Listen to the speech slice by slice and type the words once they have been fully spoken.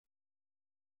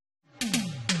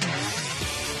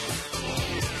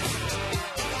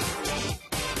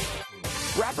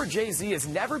Rapper Jay-Z has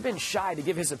never been shy to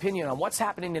give his opinion on what's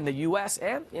happening in the U.S.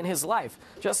 and in his life.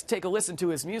 Just take a listen to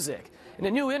his music. In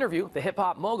a new interview, the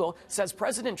hip-hop mogul says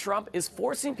President Trump is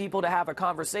forcing people to have a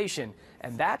conversation,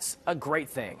 and that's a great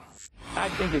thing. I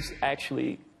think it's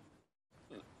actually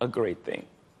a great thing,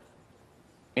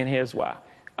 and here's why.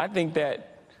 I think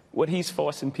that what he's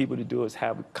forcing people to do is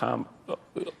have a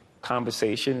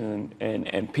conversation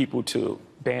and people to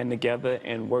band together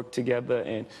and work together,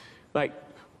 and like,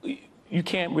 you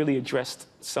can't really address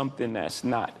something that's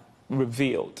not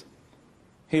revealed.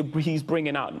 He's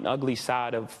bringing out an ugly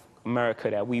side of America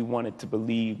that we wanted to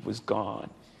believe was gone.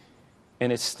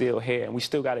 And it's still here, and we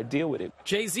still got to deal with it.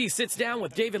 Jay-Z sits down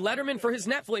with David Letterman for his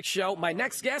Netflix show, My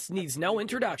Next Guest Needs No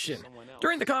Introduction.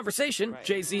 During the conversation,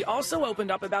 Jay-Z also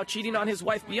opened up about cheating on his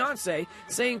wife, Beyonce,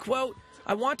 saying, quote,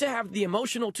 "I want to have the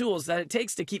emotional tools that it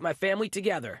takes to keep my family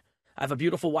together. I have a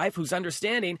beautiful wife who's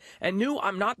understanding and knew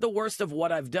I'm not the worst of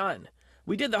what I've done.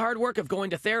 We did the hard work of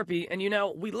going to therapy, and, you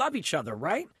know, we love each other,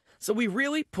 right? So we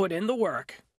really put in the work."